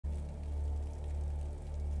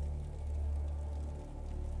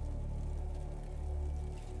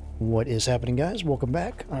What is happening, guys? Welcome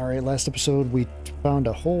back. Alright, last episode we found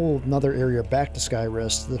a whole another area back to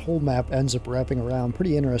Skyrest. The whole map ends up wrapping around.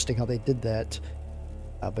 Pretty interesting how they did that.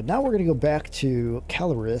 But now we're going to go back to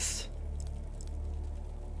Calorith.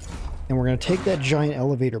 And we're going to take that giant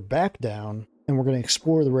elevator back down. And we're going to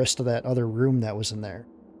explore the rest of that other room that was in there.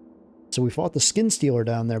 So we fought the Skin Stealer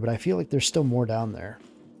down there, but I feel like there's still more down there.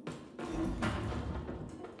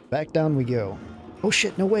 Back down we go. Oh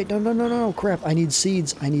shit, no wait, no, crap, I need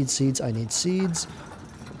seeds, I need seeds.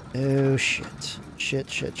 Oh shit,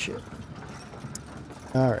 shit.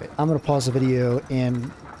 Alright, I'm gonna pause the video in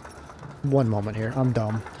one moment here, I'm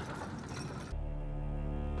dumb.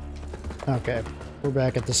 Okay, we're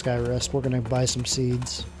back at the Skyrest, we're gonna buy some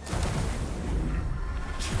seeds.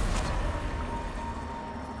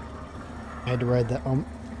 I had to ride that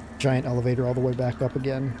giant elevator all the way back up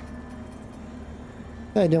again.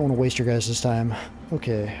 I didn't want to waste your guys' time.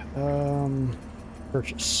 Okay,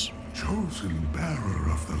 purchase. Chosen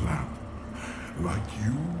bearer of the lamp, like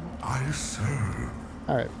you I serve.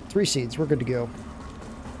 Alright, 3 seeds, we're good to go.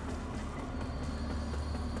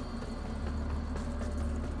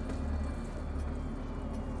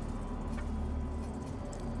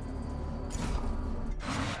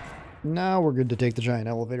 Now we're good to take the giant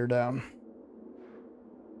elevator down.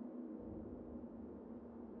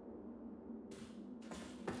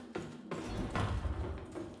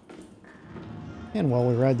 And while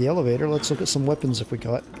we ride the elevator, let's look at some weapons if we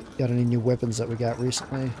got any new weapons that we got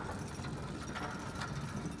recently.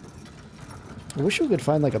 I wish we could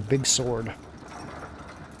find like a big sword.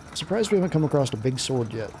 I'm surprised we haven't come across a big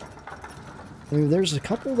sword yet. I mean, there's a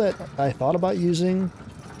couple that I thought about using,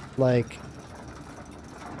 like...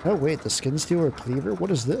 Oh wait, the Skin Stealer Cleaver?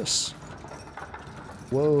 What is this?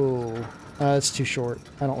 Whoa. It's too short.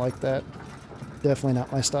 I don't like that. Definitely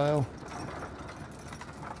not my style.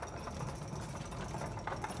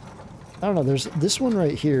 I don't know, there's this one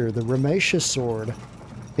right here, the Ramesha sword,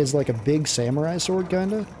 is like a big samurai sword,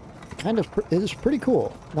 kinda. It is pretty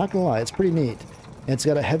cool, not gonna lie, it's pretty neat. And it's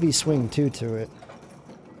got a heavy swing, too, to it.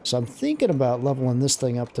 So I'm thinking about leveling this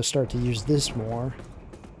thing up to start to use this more.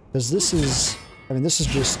 Because this is, I mean, this is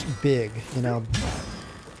just big, you know,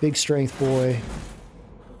 big strength boy.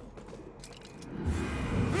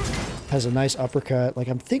 Has a nice uppercut. Like,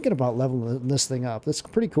 I'm thinking about leveling this thing up. That's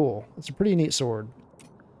pretty cool. It's a pretty neat sword.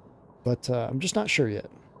 But I'm just not sure yet.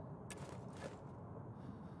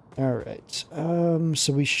 Alright.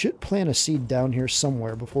 So we should plant a seed down here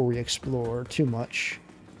somewhere before we explore too much.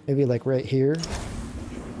 Maybe like right here.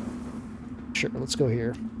 Sure, let's go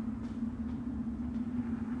here.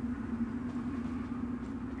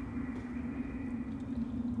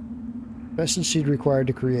 Best seed required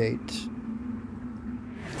to create.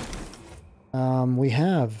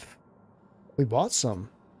 We bought some.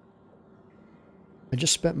 I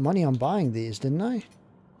just spent money on buying these, didn't I?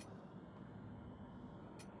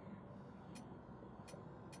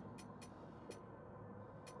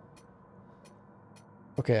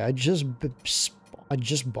 Okay, I just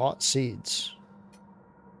bought seeds.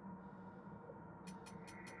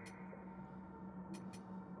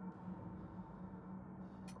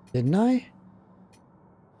 Didn't I?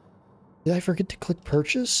 Did I forget to click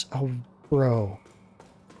purchase? Oh, bro.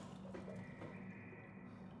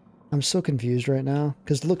 I'm so confused right now,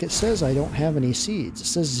 because look, it says I don't have any seeds. It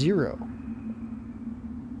says 0.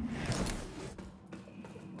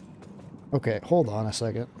 Okay, hold on a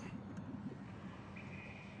second.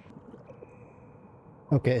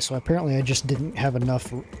 Okay, so apparently I just didn't have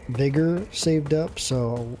enough vigor saved up,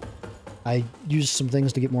 so I used some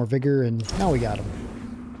things to get more vigor, and now we got them.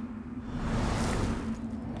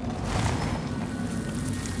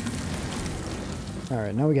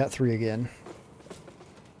 Alright, now we got 3 again.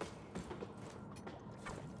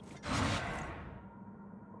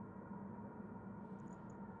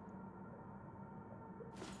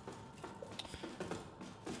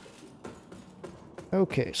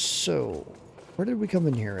 Okay, so where did we come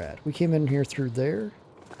in here at? We came in here through there.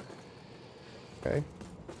 Okay.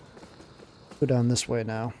 Go down this way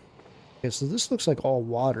now. Okay, so this looks like all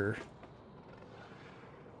water.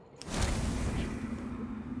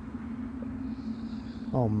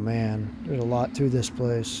 Oh man, there's a lot to this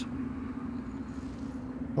place.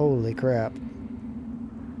 Holy crap.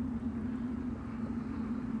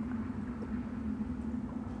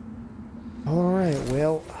 Alright,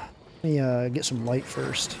 well... Let me get some light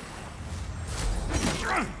first.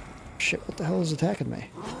 Shit, what the hell is attacking me?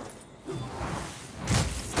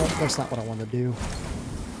 Oh, that's not what I want to do.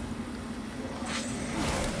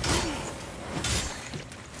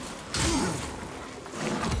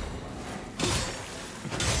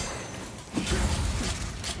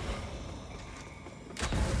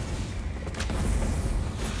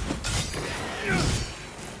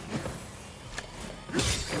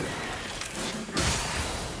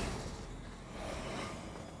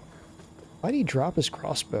 Why'd he drop his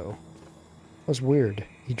crossbow? That was weird.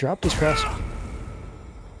 He dropped his crossbow.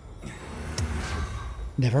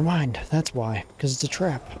 Never mind. That's why. Because it's a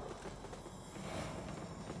trap.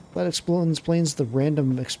 That explains the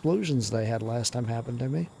random explosions that I had last time happened to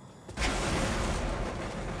me.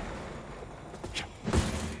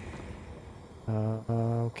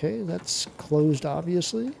 Okay, that's closed,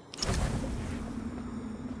 obviously.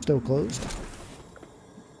 Still closed.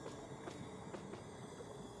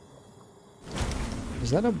 Is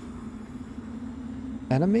that a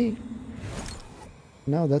enemy?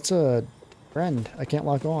 No, that's a friend. I can't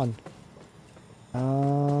lock on.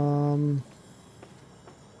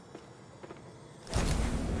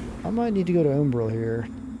 I might need to go to Umbral here.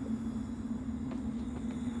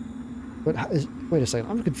 But wait a second,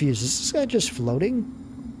 I'm confused. Is this guy just floating?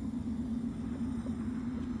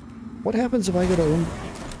 What happens if I go to Umbral?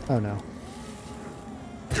 Oh no.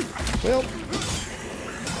 Well.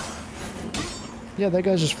 Yeah, that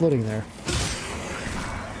guy's just floating there.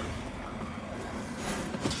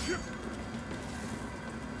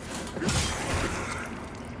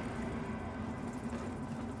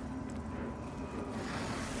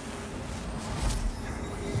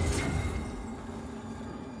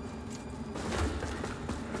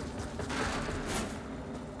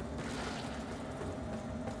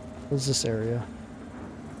 What's this area?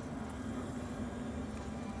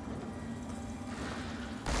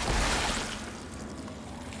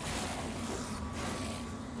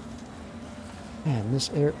 Man, this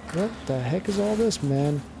area... What the heck is all this,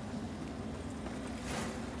 man?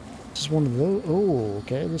 This is one of those... Oh,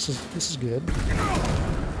 okay, this is good.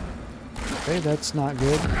 Okay, that's not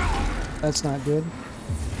good. That's not good.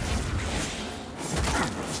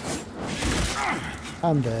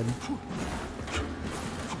 I'm dead.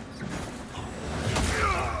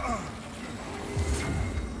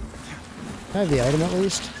 Can I have the item at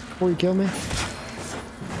least before you kill me?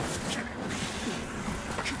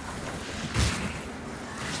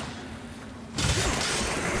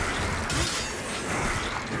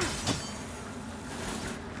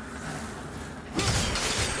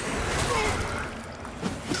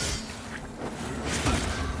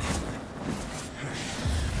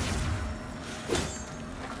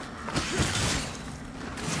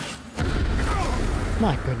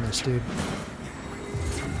 My goodness, dude.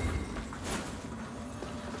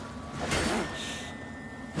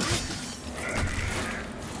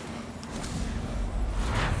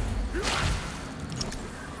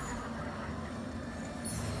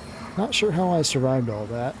 Not sure how I survived all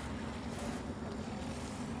that.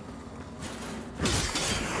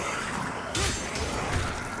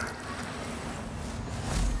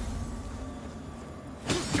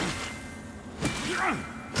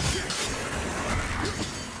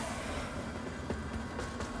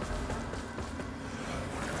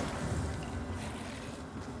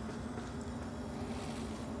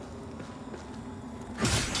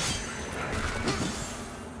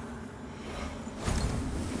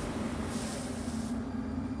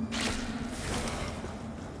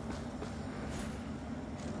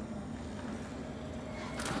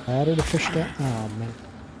 Ladder to fish down. Oh man.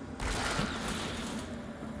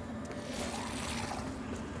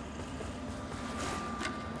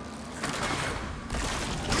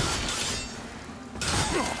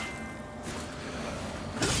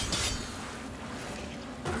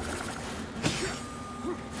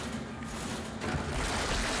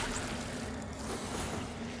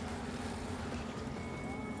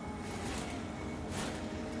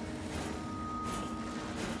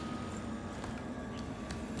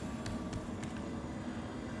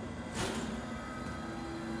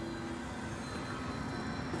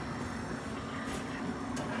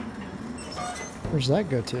 Where's that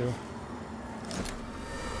go to?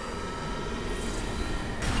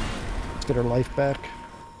 Let's get our life back.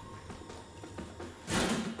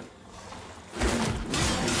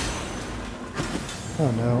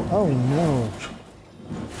 Oh no. Oh no.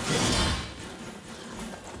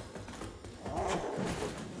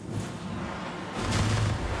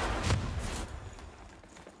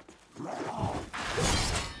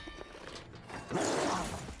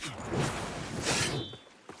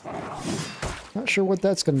 Not sure what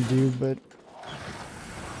that's going to do, but...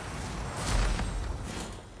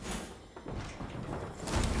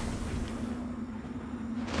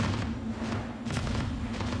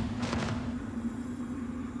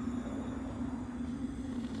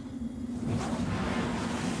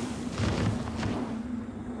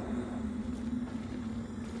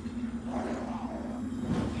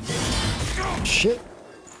 Shit.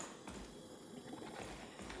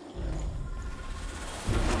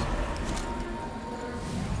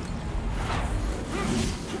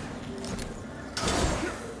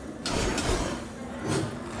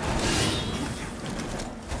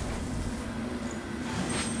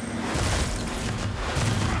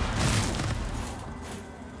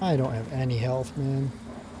 I don't have any health, man.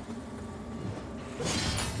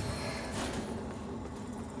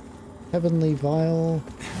 Heavenly Vial.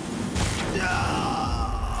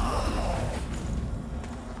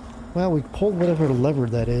 Well, we pulled whatever lever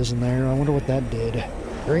that is in there. I wonder what that did.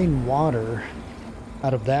 Drain water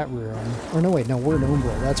out of that room. Or no, wait, no, we're in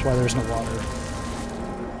Umbra. That's why there's no water.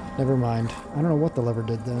 Never mind. I don't know what the lever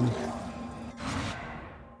did then.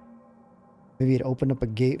 Maybe it opened up a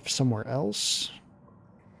gate somewhere else?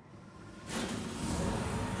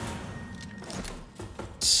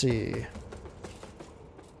 Let's see.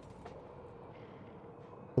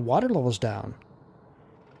 The water level's down.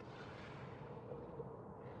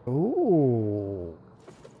 Ooh.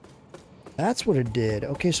 That's what it did.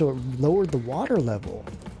 Okay, so it lowered the water level.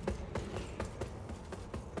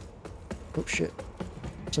 Oh, shit.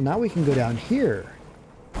 So now we can go down here.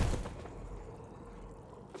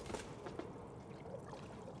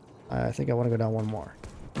 I think I want to go down one more.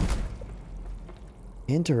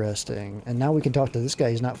 Interesting. And now we can talk to this guy.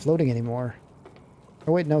 He's not floating anymore.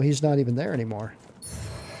 Oh, wait, no, he's not even there anymore.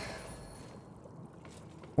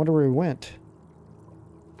 Wonder where he went.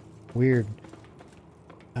 Weird.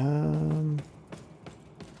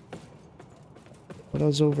 What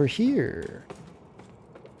was over here?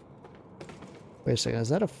 Wait a second, is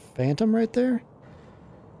that a phantom right there?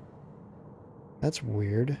 That's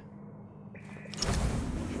weird.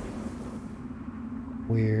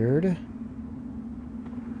 Weird.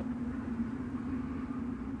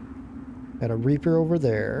 Got a Reaper over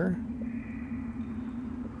there.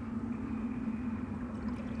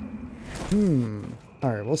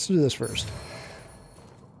 Alright, let's do this first.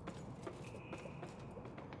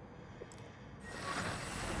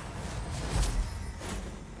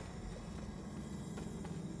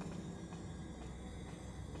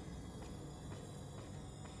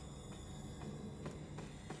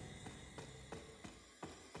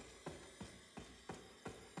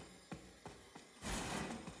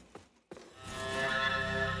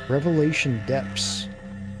 Revelation Depths.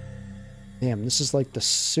 Damn, this is like the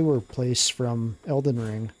sewer place from Elden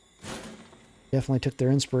Ring. Definitely took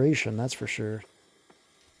their inspiration, that's for sure.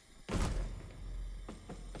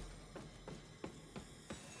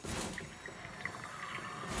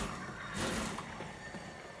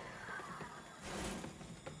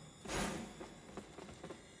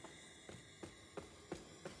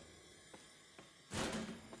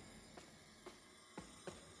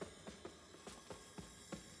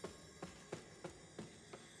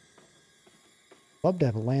 Love to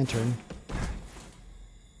have a lantern.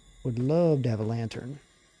 Would love to have a lantern.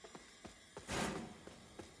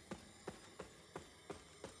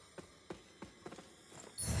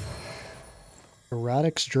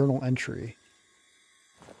 Erotic's journal entry.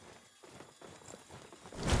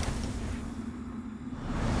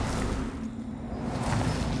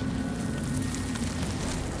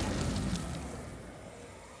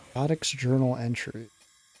 Erotic's journal entry.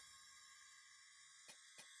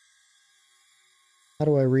 How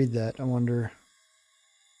do I read that, I wonder?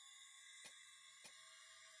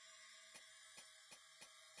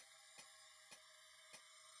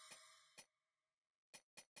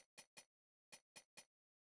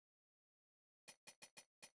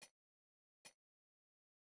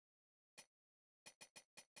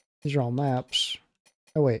 These are all maps.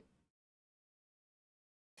 Oh, wait.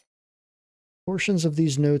 Portions of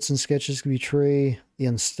these notes and sketches can betray the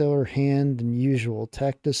unstellar hand and usual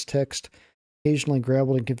tactus text. Occasionally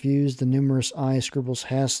grabbled and confused, the numerous eye scribbles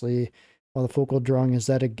hastily, while the focal drawing is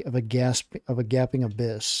that of a gaping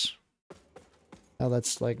abyss. Now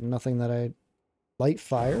that's like nothing that I light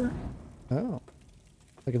fire. Oh,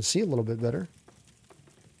 I can see a little bit better.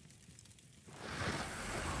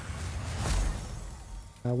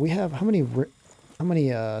 We have how many?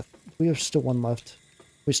 We have still one left.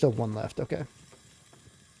 We still have one left. Okay.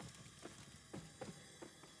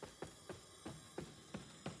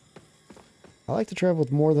 I like to travel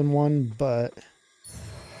with more than one, but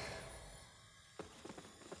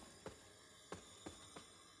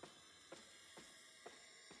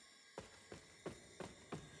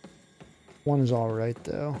one is all right,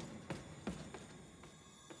 though.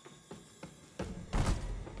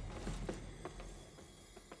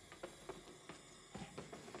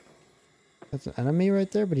 That's an enemy right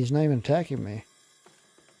there, but he's not even attacking me.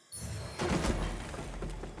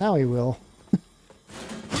 Now he will.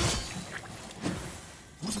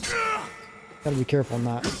 Gotta be careful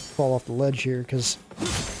not fall off the ledge here, because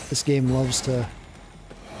this game loves to...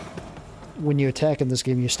 When you attack in this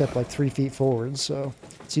game, you step like 3 feet forward, so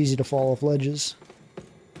it's easy to fall off ledges.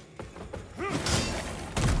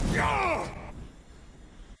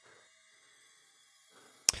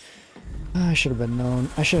 I should have been known.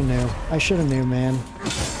 I should have knew. I should have knew, man.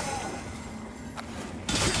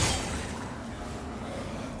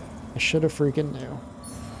 I should have freaking knew.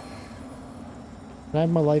 Can I have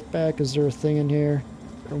my life back? Is there a thing in here?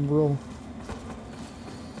 Umbral.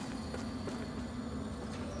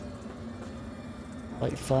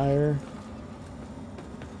 Light fire.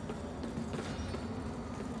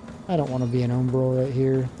 I don't want to be an umbral right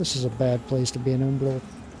here. This is a bad place to be an umbral.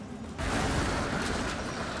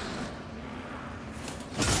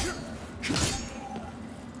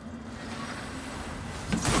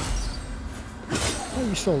 Oh,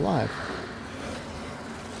 you're still alive.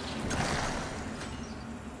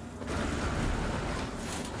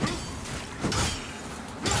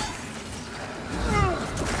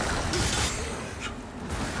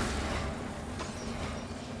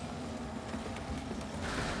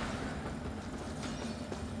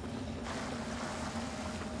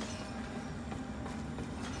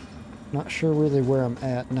 Not sure really where I'm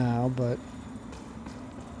at now, but...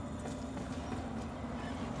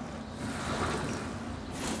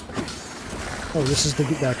 Oh, this is to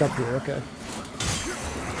get back up here, okay.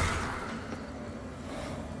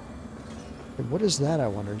 What is that, I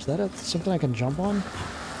wonder? Is that something I can jump on?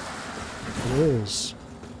 It is.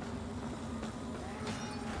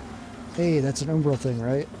 Hey, that's an umbral thing,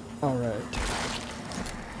 right? Alright.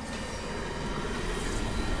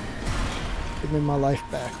 Give me my life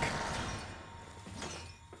back.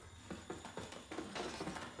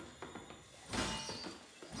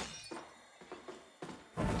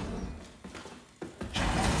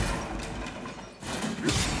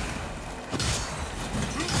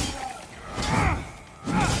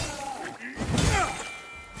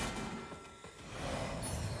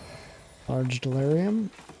 Large delirium.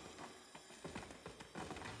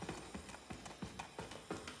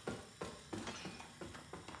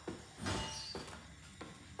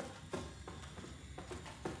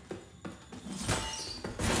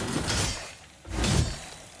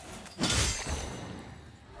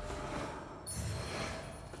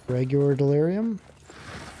 Regular delirium.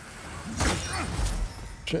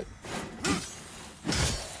 Shit.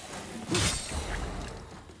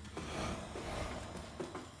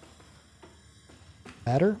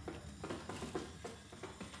 Adyr?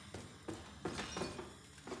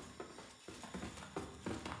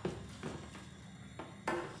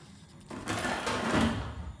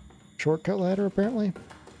 Shortcut ladder, apparently.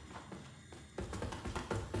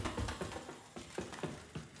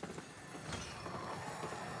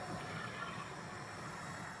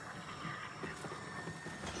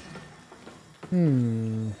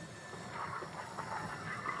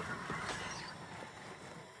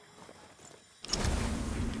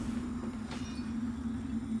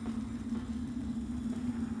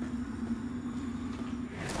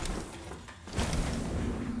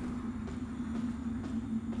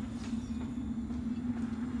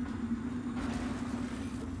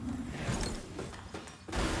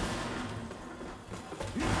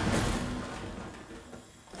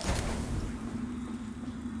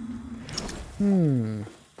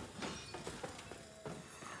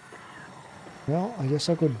 Well, I guess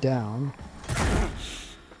I'll go down.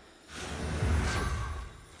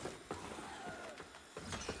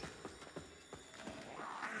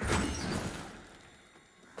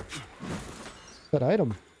 That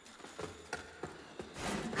item.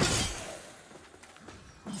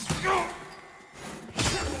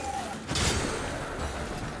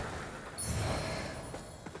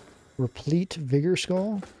 Replete vigor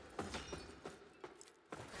skull.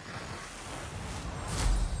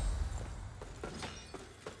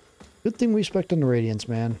 Good thing we spec'd on the radiance,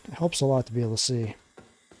 man. It helps a lot to be able to see.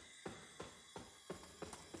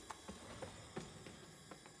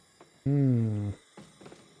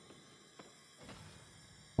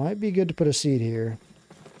 Might be good to put a seed here.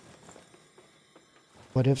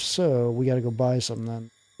 But if so, we gotta go buy some then,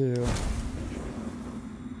 too.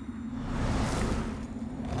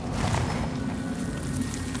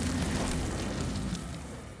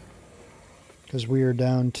 Because we are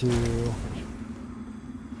down to...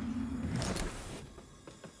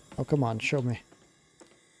 Oh, come on, show me.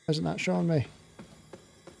 Why is it not showing me?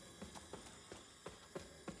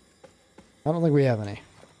 I don't think we have any.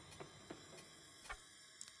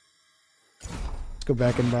 Let's go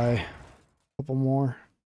back and buy a couple more.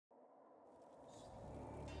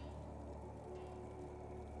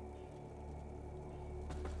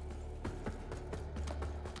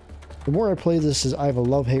 The more I play this, I have a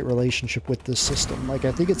love-hate relationship with this system. Like,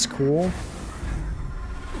 I think it's cool.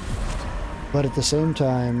 But at the same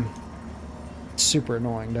time, it's super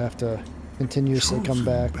annoying to have to continuously come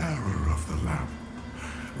back. Bearer of the lamp,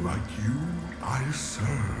 like you, I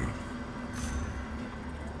serve.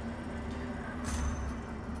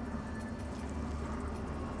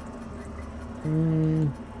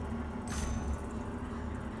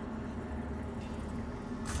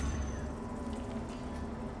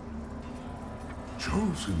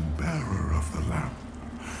 Chosen bearer of the lamp,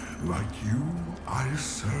 like you I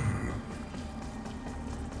serve.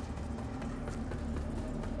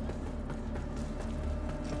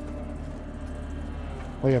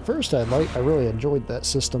 Like at first I really enjoyed that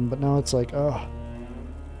system, but now it's like, oh,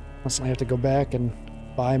 constantly have to go back and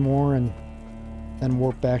buy more and then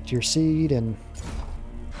warp back to your seed, and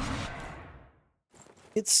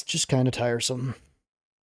it's just kind of tiresome.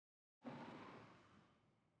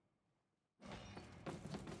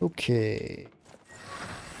 Okay.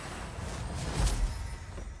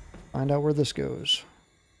 Find out where this goes.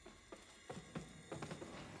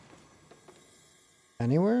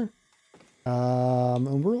 Anywhere?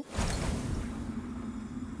 Umbral?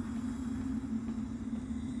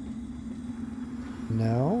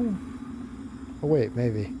 No? Oh wait,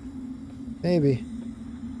 maybe. Maybe.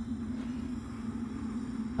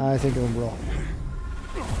 I think Umbral.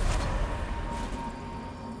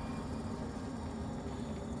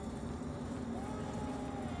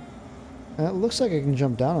 It looks like I can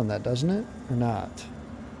jump down on that, doesn't it? Or not?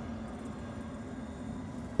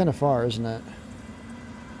 Kind of far, isn't it?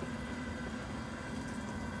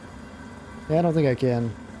 Yeah, I don't think I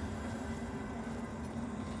can.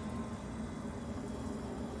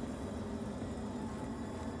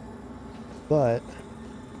 But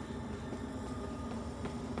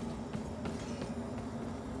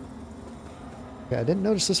okay, I didn't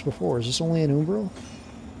notice this before. Is this only an Umbral?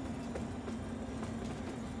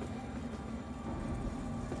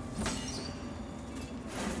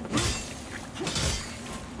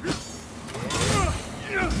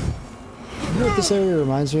 You know what this area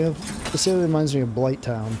reminds me of? This area reminds me of Blight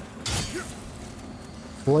Town.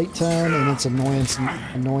 Blight Town and its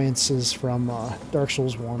annoyances from Dark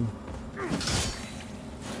Souls 1.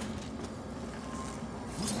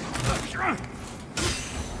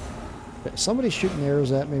 Okay, somebody's shooting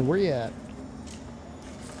arrows at me. Where you at?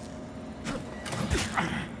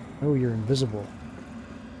 Oh, you're invisible.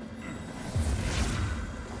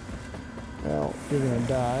 Well, you're gonna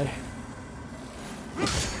die.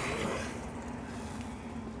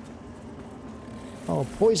 Oh,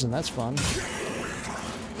 poison, that's fun.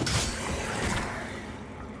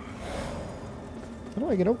 How do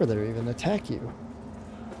I get over there even? Attack you?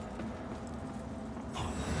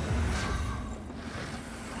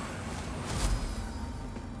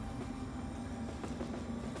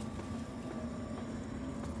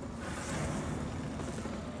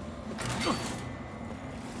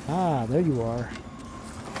 Ah, there you are.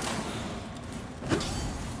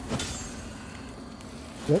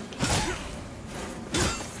 Yep.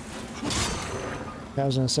 I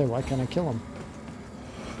was gonna say, why can't I kill him?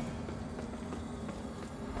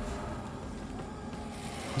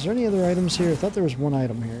 Is there any other items here? I thought there was one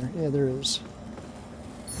item here. Yeah, there is.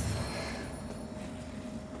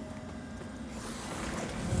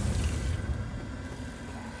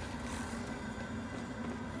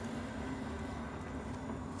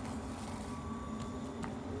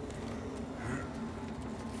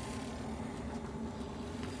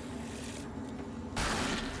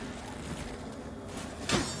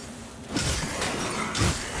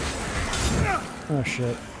 Oh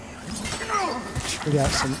shit. We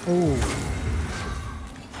got some. Oh.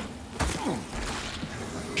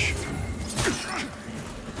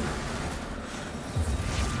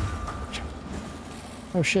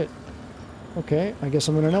 Oh shit. Okay, I guess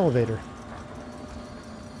I'm in an elevator.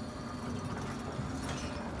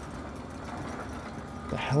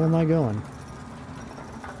 The hell am I going?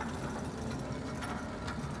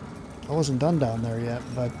 I wasn't done down there yet,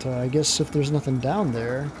 but I guess if there's nothing down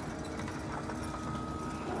there.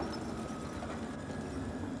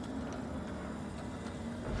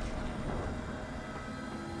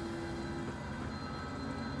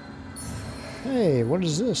 Hey, what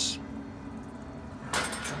is this?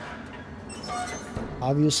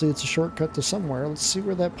 Obviously it's a shortcut to somewhere. Let's see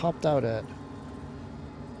where that popped out at.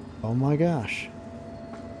 Oh my gosh.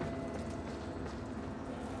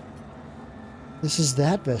 This is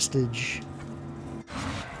that vestige.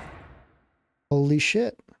 Holy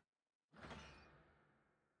shit.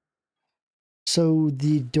 So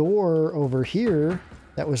the door over here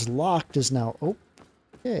that was locked is now open.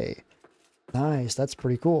 Okay. Nice, that's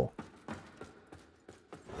pretty cool.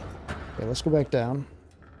 Okay, let's go back down.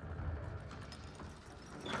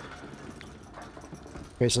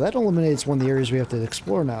 Okay, so that eliminates one of the areas we have to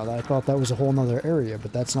explore now. I thought that was a whole nother area,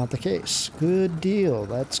 but that's not the case. Good deal.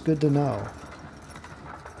 That's good to know.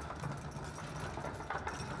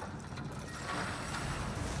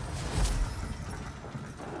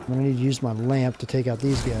 I'm gonna need to use my lamp to take out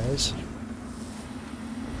these guys.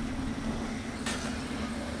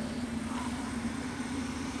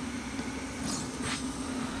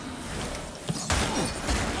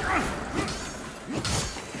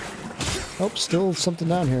 Oh, still something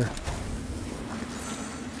down here.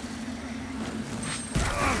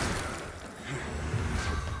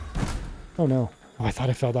 Oh no. Oh, I thought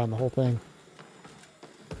I fell down the whole thing.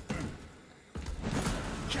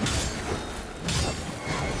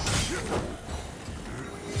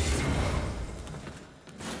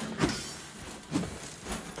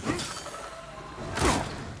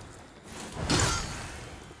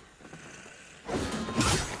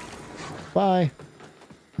 Bye.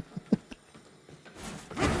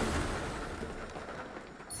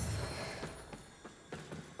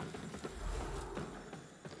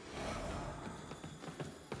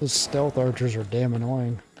 Those stealth archers are damn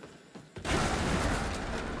annoying.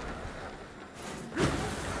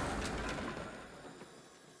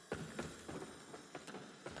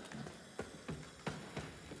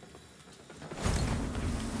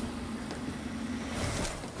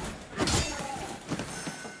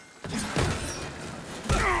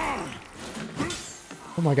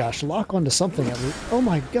 Oh my gosh, lock onto something at least. Oh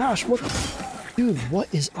my gosh, what? Dude, what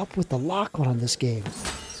is up with the lock on this game?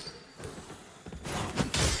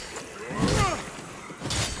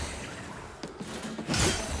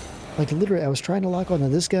 Like literally, I was trying to lock onto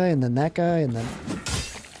this guy and then that guy and then...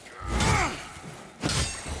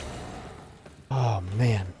 Oh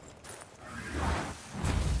man.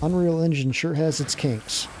 Unreal Engine sure has its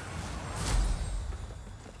kinks.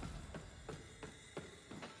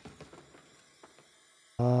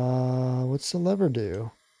 What's the lever do?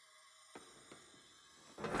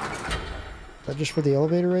 Is that just for the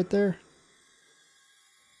elevator right there?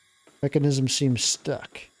 Mechanism seems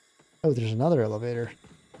stuck. Oh, there's another elevator.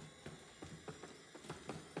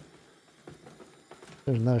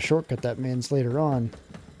 There's another shortcut that means later on.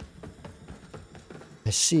 I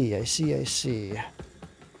see, I see, I see.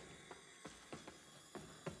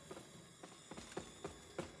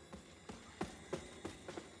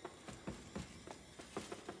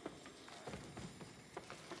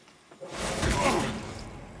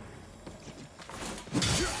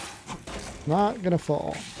 Not gonna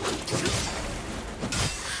fall.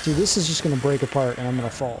 See, this is just gonna break apart and I'm gonna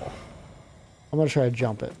fall. I'm gonna try to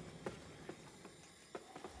jump it.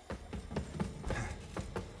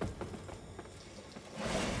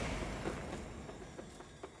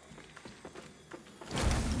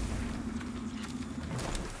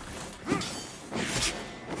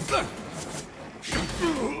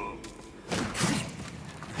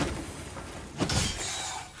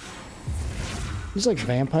 These like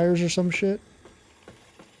vampires or some shit.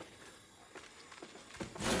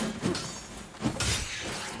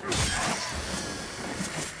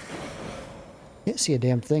 Can't see a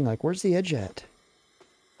damn thing. Like, where's the edge at?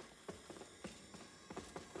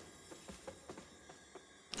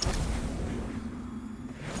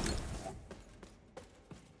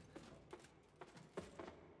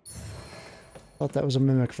 Thought that was a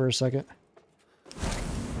mimic for a second.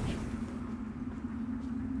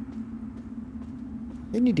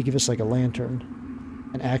 They need to give us like a lantern.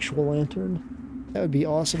 An actual lantern. That would be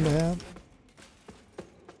awesome to have.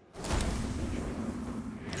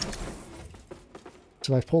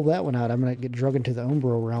 So if I pull that one out, I'm going to get drug into the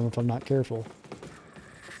Umbro realm if I'm not careful.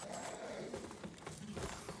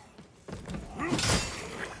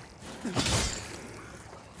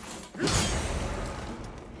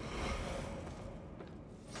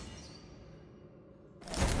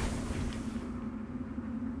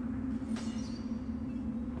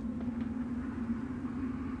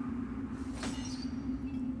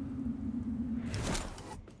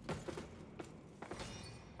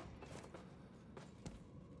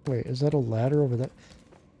 Wait, is that a ladder over there?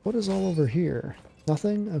 What is all over here?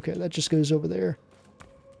 Nothing? Okay, that just goes over there.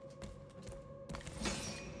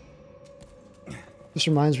 This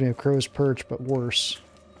reminds me of Crow's Perch, but worse.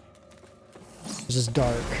 This is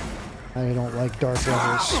dark. I don't like dark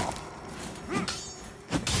levels.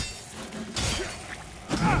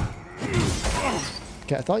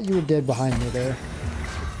 Okay, I thought you were dead behind me there.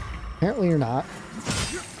 Apparently you're not.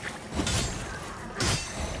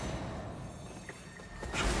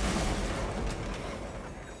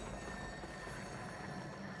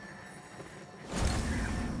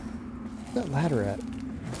 Where's that ladder at?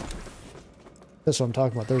 That's what I'm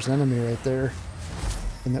talking about. There's an enemy right there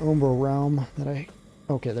in the Umbro realm that I...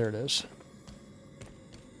 Okay, there it is.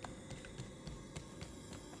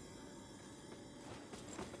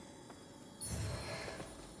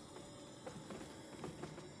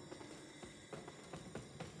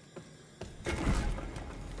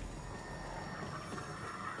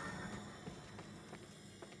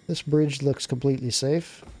 This bridge looks completely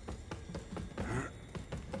safe.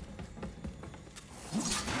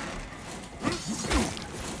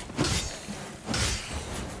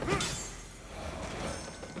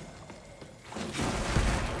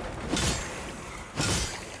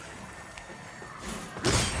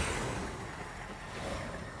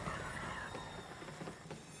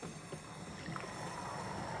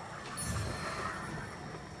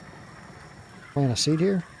 Plant a seed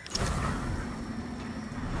here.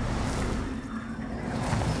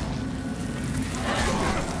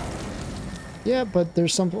 Yeah, but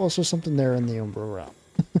there's also something there in the Umbra realm.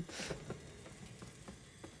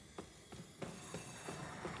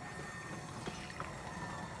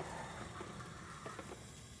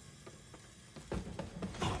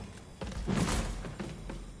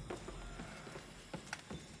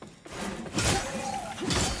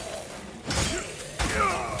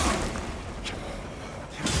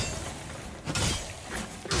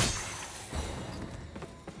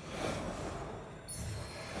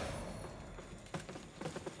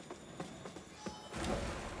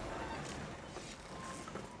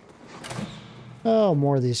 Oh,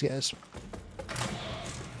 more of these guys.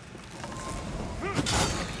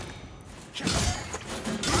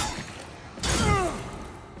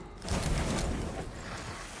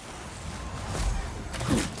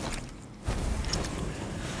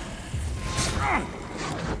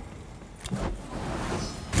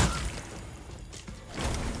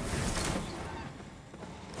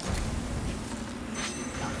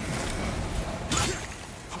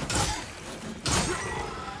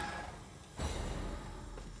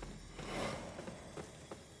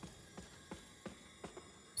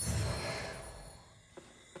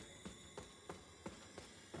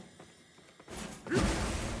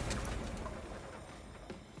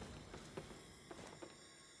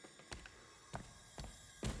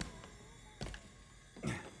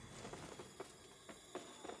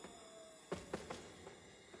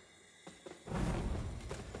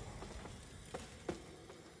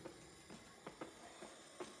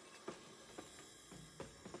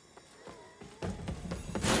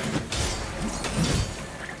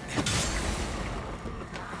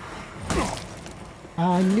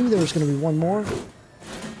 I knew there was going to be one more.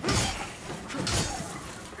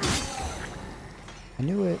 I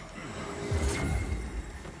knew it.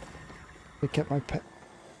 I kept my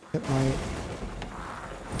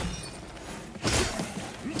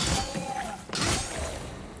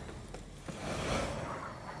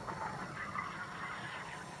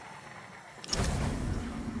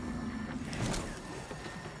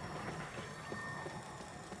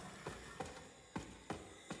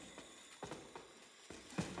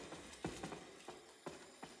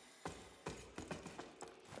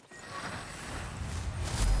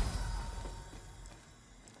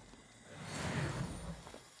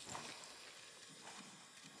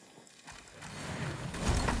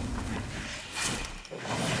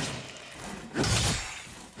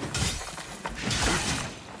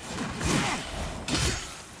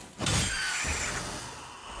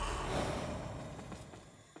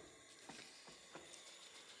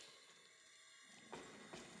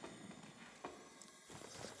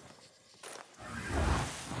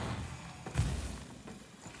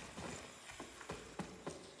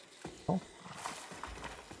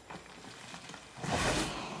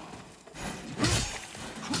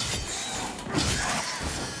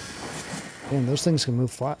Damn, those things can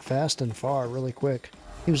move fast and far really quick.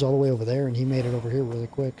 He was all the way over there and he made it over here really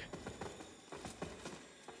quick.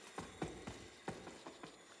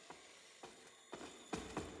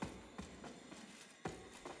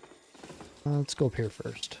 Let's go up here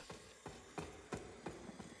first.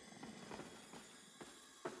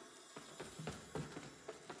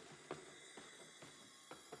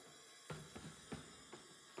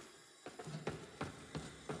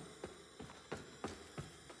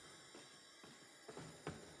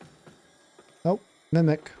 Oh,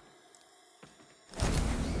 mimic.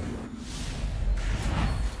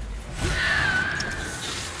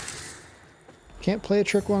 Can't play a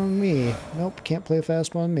trick one on me. Nope, can't play a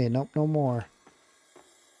fast one on me. Nope, no more.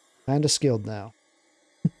 Kinda skilled now.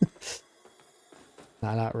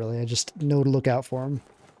 Nah, not really. I just know to look out for him.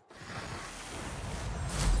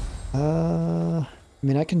 I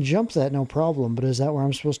mean, I can jump that, no problem, but is that where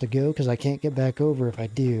I'm supposed to go? Because I can't get back over if I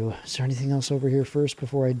do. Is there anything else over here first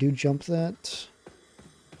before I do jump that?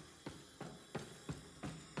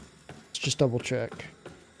 Let's just double check.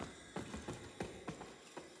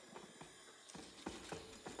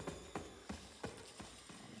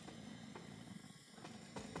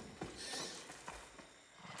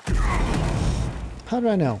 How did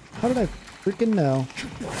I know? How did I freaking know?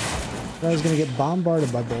 I was gonna get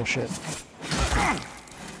bombarded by bullshit.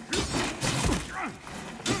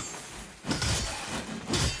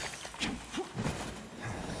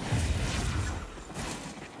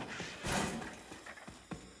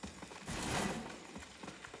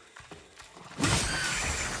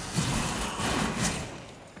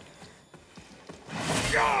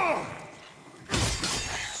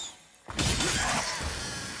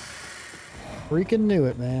 Freaking knew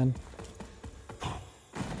it, man.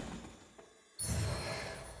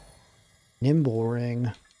 Nimble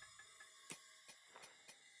ring.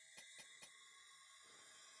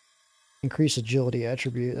 Increase agility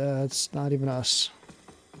attribute. That's not even us.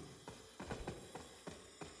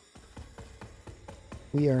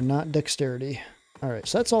 We are not dexterity. Alright,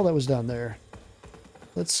 so that's all that was down there.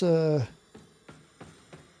 Let's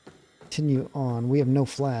continue on. We have no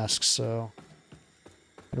flasks, so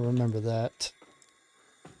gotta remember that.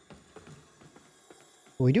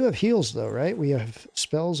 We do have heals though, right? We have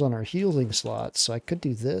spells on our healing slots, so I could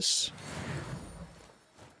do this.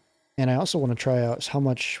 And I also want to try out how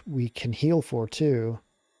much we can heal for too.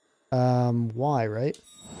 Why, right?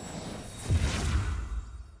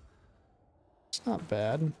 It's not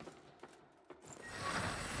bad.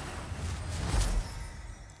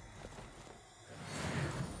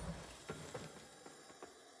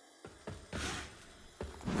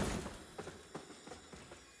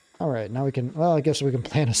 Alright, now we can... Well, I guess we can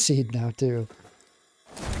plant a seed now, too.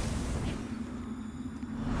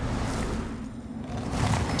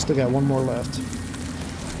 Still got one more left.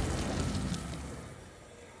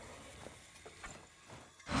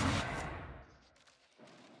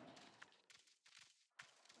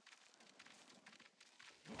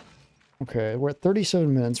 Okay, we're at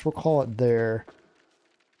 37 minutes. We'll call it there.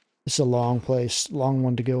 This is a long place. Long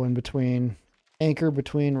one to go in between. Anchor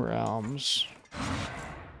between realms.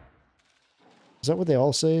 Is that what they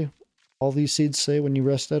all say? All these seeds say when you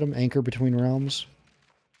rest at them? Anchor between realms?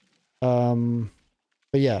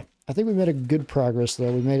 But yeah, I think we made a good progress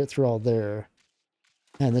though. We made it through all there.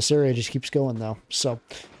 And this area just keeps going though. So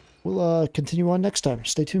we'll continue on next time.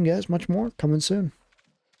 Stay tuned guys, much more coming soon.